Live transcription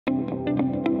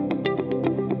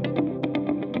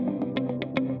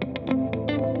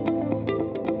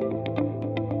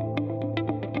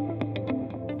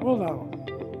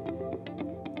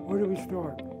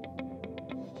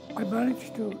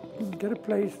managed to get a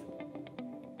place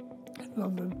in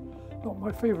London, not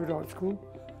my favourite art school,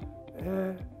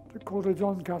 called the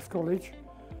John Cass College,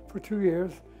 for 2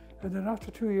 years. And then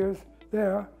after 2 years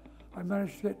there, I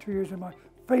managed to get 2 years in my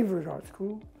favourite art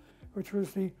school, which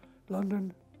was the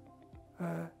London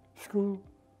School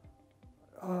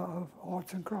of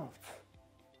Arts and Crafts.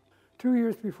 2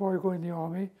 years before I go in the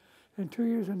army, and 2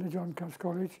 years in the John Cass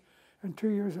College, and 2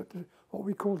 years at what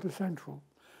we called the Central.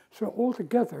 So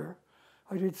altogether,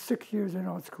 I did 6 years in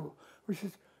art school, which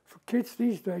is, for kids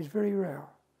these days, very rare.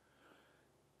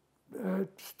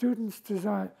 Students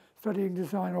studying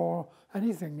design or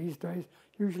anything these days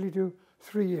usually do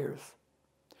 3 years.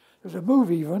 There's a move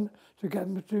even to get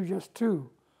them to do just 2.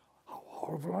 A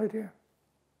horrible idea.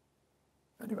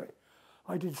 Anyway,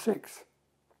 I did 6.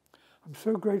 I'm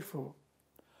so grateful.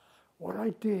 What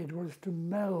I did was to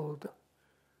meld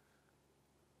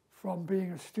from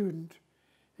being a student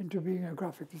into being a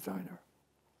graphic designer.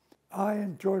 I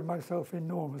enjoyed myself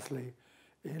enormously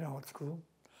in art school.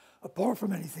 Apart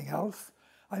from anything else,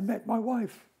 I met my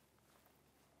wife,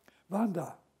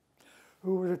 Wanda,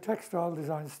 who was a textile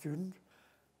design student.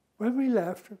 When we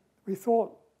left, we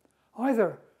thought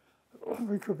either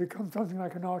we could become something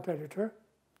like an art editor,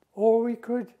 or we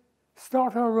could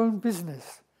start our own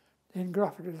business in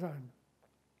graphic design.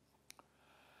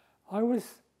 I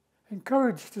was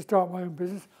encouraged to start my own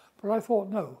business, but I thought,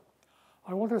 no,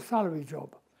 I want a salary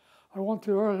job. I want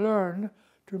to learn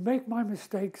to make my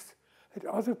mistakes at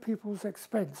other people's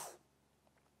expense,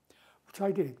 which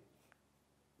I did.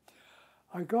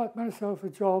 I got myself a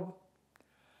job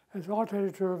as art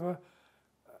editor of a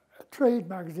trade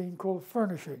magazine called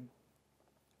Furnishing.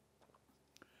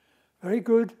 Very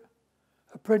good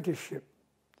apprenticeship.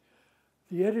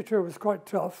 The editor was quite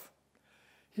tough.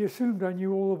 He assumed I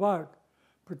knew all about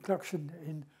production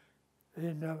in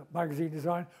magazine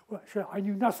design. Well, actually, I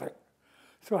knew nothing.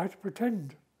 So I had to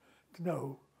pretend to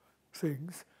know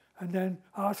things and then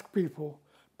ask people,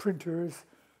 printers,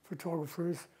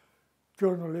 photographers,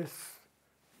 journalists,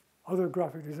 other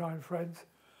graphic design friends,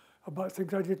 about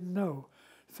things I didn't know.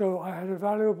 So I had a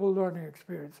valuable learning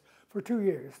experience for 2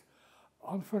 years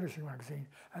on Furnishing magazine.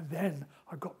 And then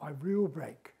I got my real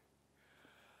break.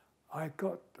 I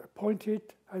got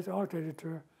appointed as art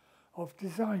editor of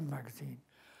Design magazine,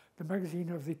 the magazine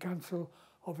of the Council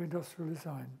of Industrial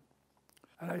Design.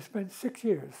 And I spent 6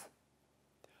 years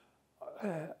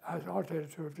as art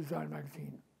editor of Design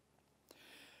magazine.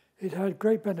 It had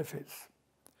great benefits.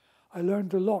 I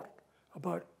learned a lot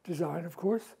about design, of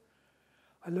course.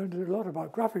 I learned a lot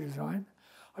about graphic design.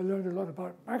 I learned a lot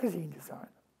about magazine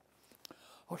design.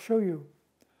 I'll show you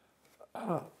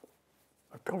a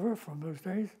cover from those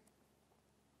days.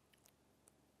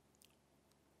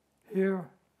 Here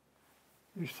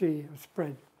you see a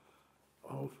spread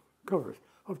of covers.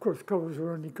 Of course, covers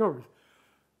are only covers.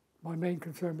 My main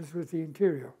concern was with the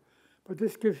interior. But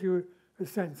this gives you a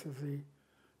sense of the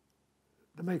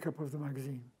makeup of the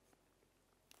magazine.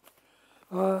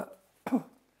 While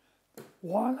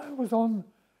I was on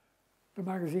the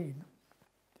magazine,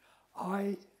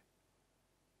 I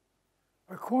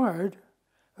acquired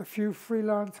a few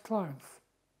freelance clients.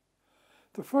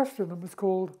 The first of them was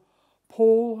called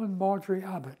Paul and Marjorie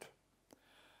Abbott,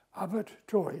 Abbott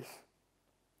Toys.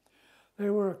 They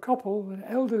were a couple, an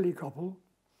elderly couple,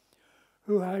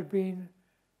 who had been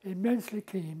immensely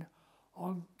keen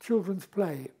on children's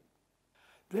play.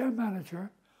 Their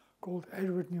manager, called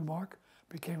Edward Newmark,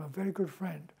 became a very good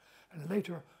friend and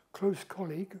later close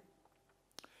colleague.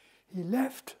 He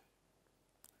left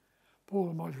Paul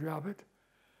and Marjorie Abbott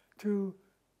to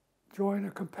join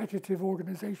a competitive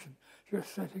organization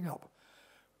just setting up,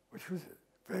 which was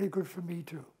very good for me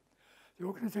too. The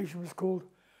organization was called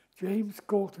James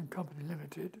Galt and Company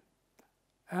Limited,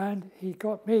 and he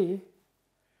got me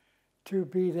to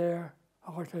be their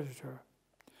art editor.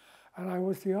 And I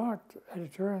was the art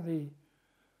editor and the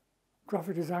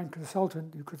graphic design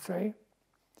consultant, you could say,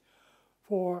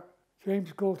 for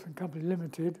James Galt and Company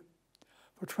Limited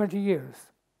for 20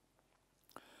 years,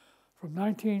 from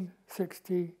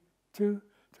 1962 to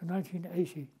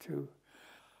 1982.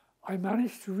 I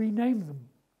managed to rename them,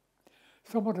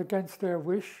 somewhat against their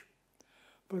wish,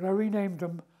 but I renamed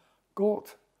them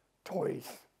Galt Toys,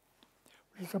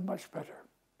 which is a much better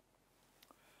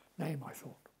name, I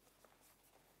thought.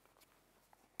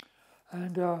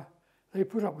 And they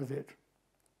put up with it.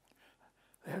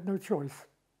 They had no choice.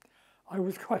 I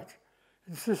was quite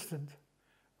insistent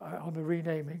on the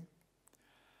renaming,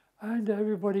 and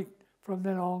everybody from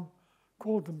then on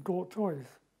called them Galt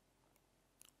Toys.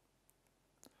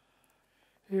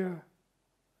 Here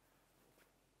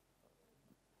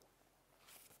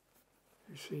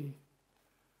you see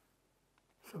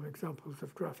some examples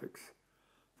of graphics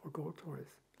for Galt toys.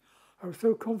 I was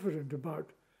so confident about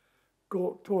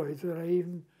Galt toys that I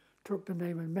even took the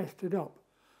name and messed it up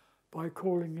by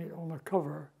calling it on the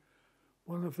cover,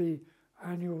 one of the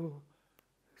annual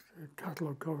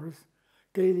catalogue covers,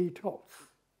 Gaily Tots,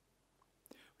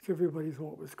 which everybody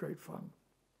thought was great fun.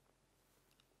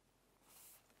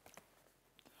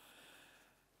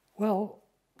 Well,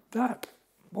 that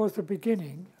was the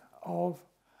beginning of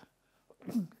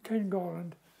Ken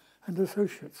Garland and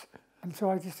Associates. And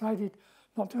so I decided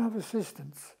not to have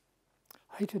assistants.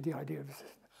 I hated the idea of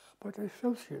assistants, but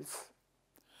associates.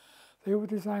 They were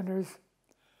designers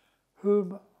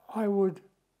whom I would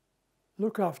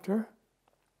look after,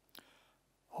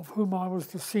 of whom I was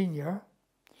the senior,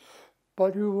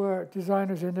 but who were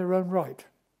designers in their own right.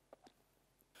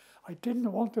 I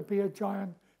didn't want to be a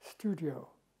giant studio.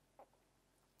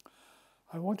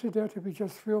 I wanted there to be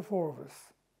just 3 or 4 of us,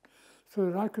 so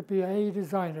that I could be a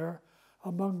designer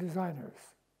among designers.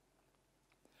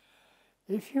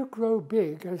 If you grow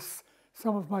big, as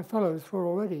some of my fellows were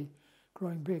already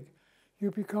growing big, you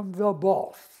become the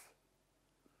boss.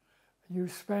 You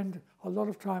spend a lot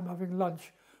of time having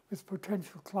lunch with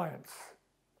potential clients.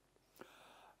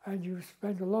 And you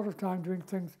spend a lot of time doing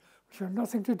things which have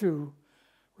nothing to do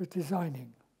with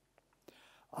designing.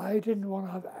 I didn't want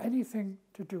to have anything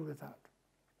to do with that.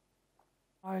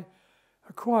 I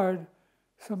acquired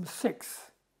some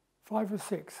 5 or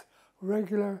 6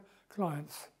 regular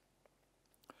clients,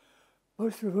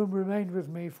 most of whom remained with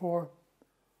me for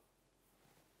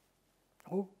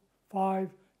 5,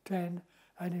 10,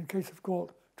 and in case of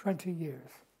Galt, 20 years.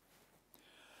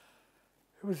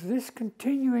 It was this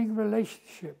continuing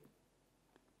relationship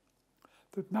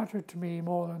that mattered to me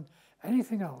more than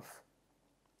anything else.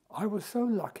 I was so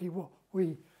lucky,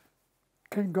 we,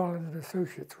 Ken Garland and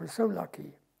Associates, were so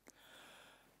lucky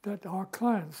that our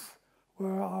clients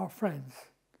were our friends.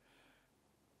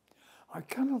 I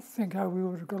cannot think how we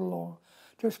would have got along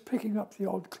just picking up the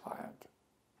odd client,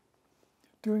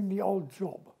 doing the odd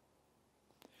job.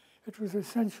 It was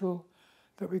essential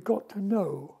that we got to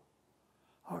know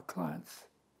our clients,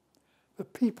 the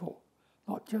people,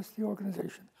 not just the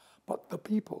organization, but the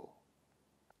people.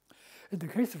 In the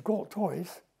case of Galt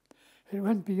Toys, it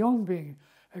went beyond being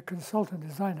a consultant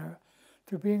designer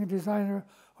to being a designer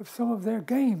of some of their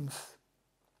games.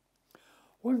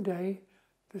 One day,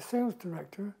 the sales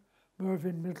director,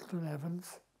 Mervyn Middleton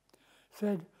Evans,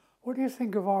 said, "What do you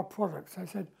think of our products?" I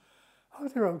said, "Oh,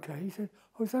 they're okay." He said,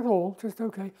 "Oh, is that all? Just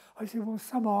okay?" I said, "Well,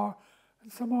 some are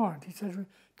and some aren't." He said, "Do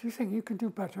you think you can do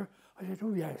better?" I said,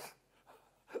 "Oh, yes."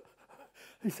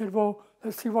 He said, "Well,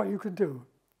 let's see what you can do.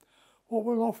 What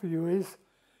we'll offer you is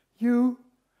you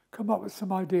come up with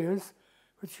some ideas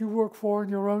which you work for in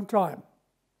your own time.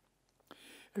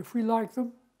 If we like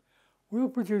them, we'll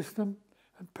produce them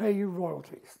and pay you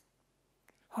royalties."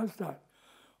 How's that?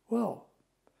 Well,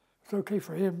 it's okay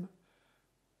for him.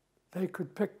 They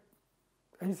could pick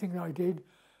anything I did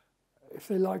if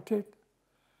they liked it.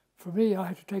 For me, I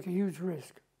had to take a huge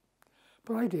risk.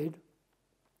 But I did.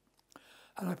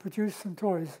 And I produced some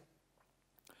toys.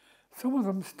 Some of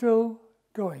them still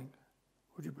going,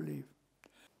 would you believe?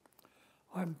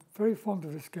 I'm very fond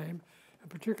of this game, and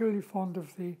particularly fond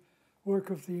of the work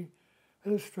of the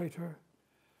illustrator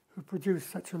who produced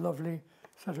such a lovely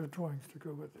set of drawings to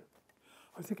go with it.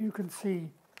 I think you can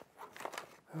see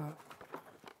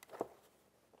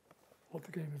what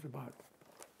the game is about.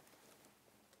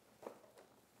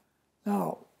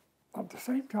 Now, at the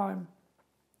same time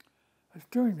as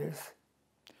doing this,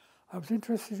 I was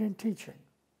interested in teaching.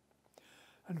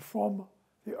 And from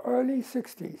the early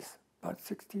 60s, about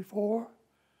 64,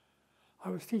 I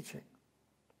was teaching.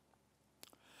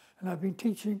 And I've been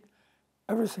teaching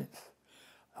ever since.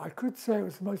 I could say it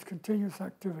was the most continuous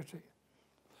activity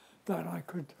that I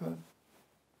could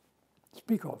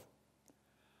speak of.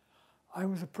 I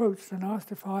was approached and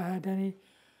asked if I had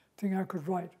anything I could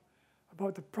write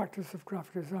about the practice of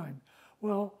graphic design.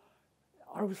 Well,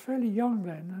 I was fairly young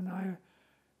then, and I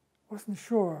wasn't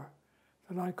sure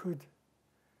that I could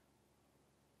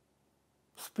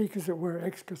speak, as it were,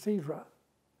 ex cathedra.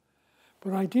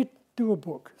 But I did do a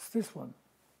book. It's this one.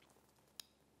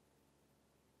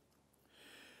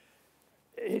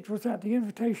 It was at the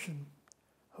invitation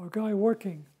of a guy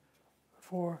working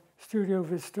for Studio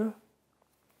Vista.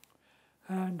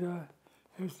 And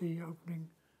here's the opening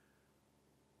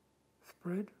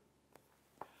spread.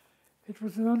 It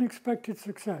was an unexpected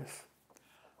success.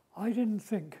 I didn't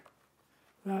think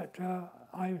that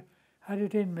I had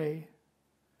it in me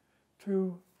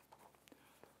to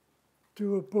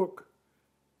do a book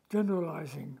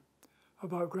generalizing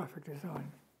about graphic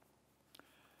design.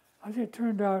 As it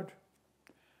turned out,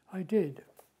 I did.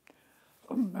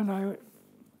 And I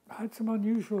had some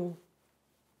unusual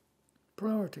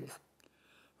priorities.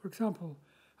 For example,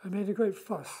 I made a great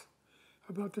fuss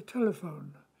about the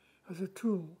telephone as a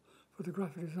tool for the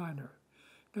graphic designer.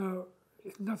 Now,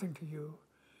 it's nothing to you.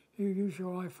 You use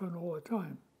your iPhone all the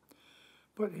time.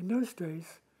 But in those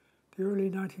days, the early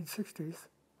 1960s,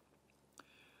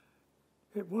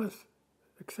 it was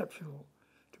exceptional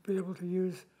to be able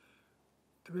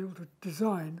to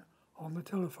design on the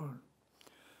telephone.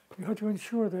 You had to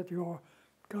ensure that your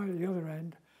guy at the other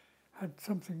end had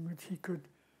something which he could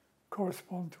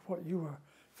correspond to what you were.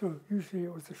 So usually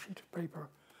it was a sheet of paper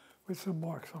with some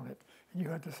marks on it, and you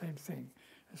had the same thing.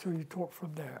 And so you talked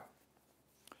from there.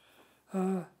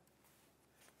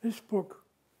 This book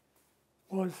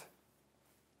was,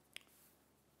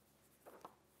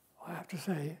 I have to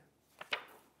say,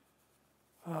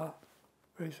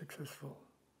 very successful.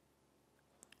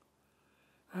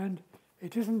 And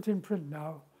it isn't in print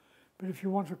now, but if you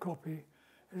want a copy,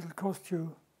 it'll cost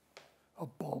you a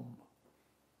bomb.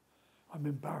 I'm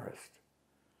embarrassed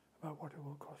about what it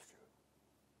will cost you.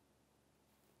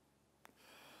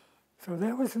 So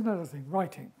there was another thing,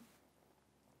 writing.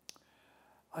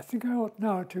 I think I ought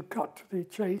now to cut to the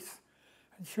chase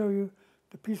and show you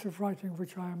the piece of writing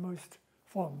which I am most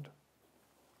fond.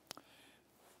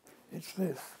 It's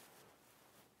this.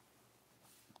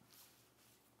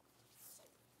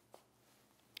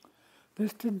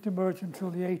 This didn't emerge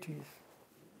until the 80s.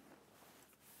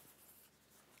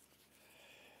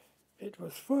 It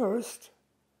was first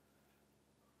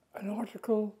an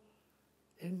article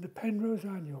in the Penrose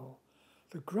Annual,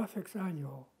 the Graphics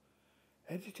Annual,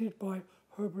 edited by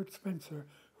Herbert Spencer,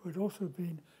 who had also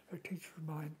been a teacher of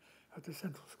mine at the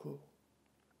Central School.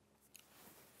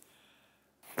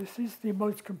 This is the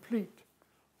most complete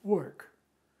work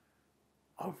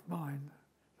of mine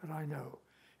that I know.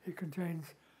 It contains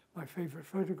my favorite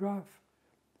photograph,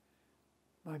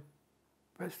 my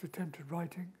best attempt at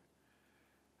writing,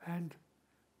 and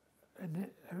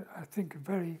I think a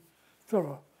very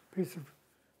thorough piece of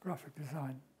graphic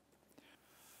design.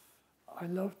 I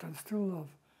loved and still love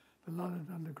the London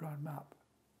Underground map.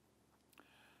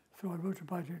 So I wrote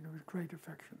about it with great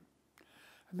affection.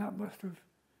 And that must have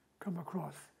come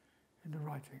across in the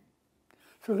writing.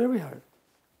 So there we have it.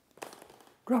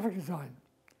 Graphic design,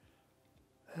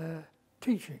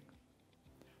 teaching,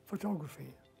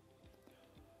 photography,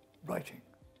 writing.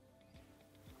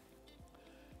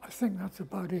 I think that's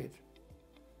about it.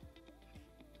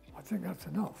 I think that's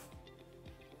enough.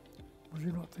 Would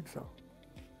you not think so?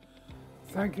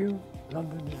 Thank you,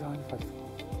 London Design Festival.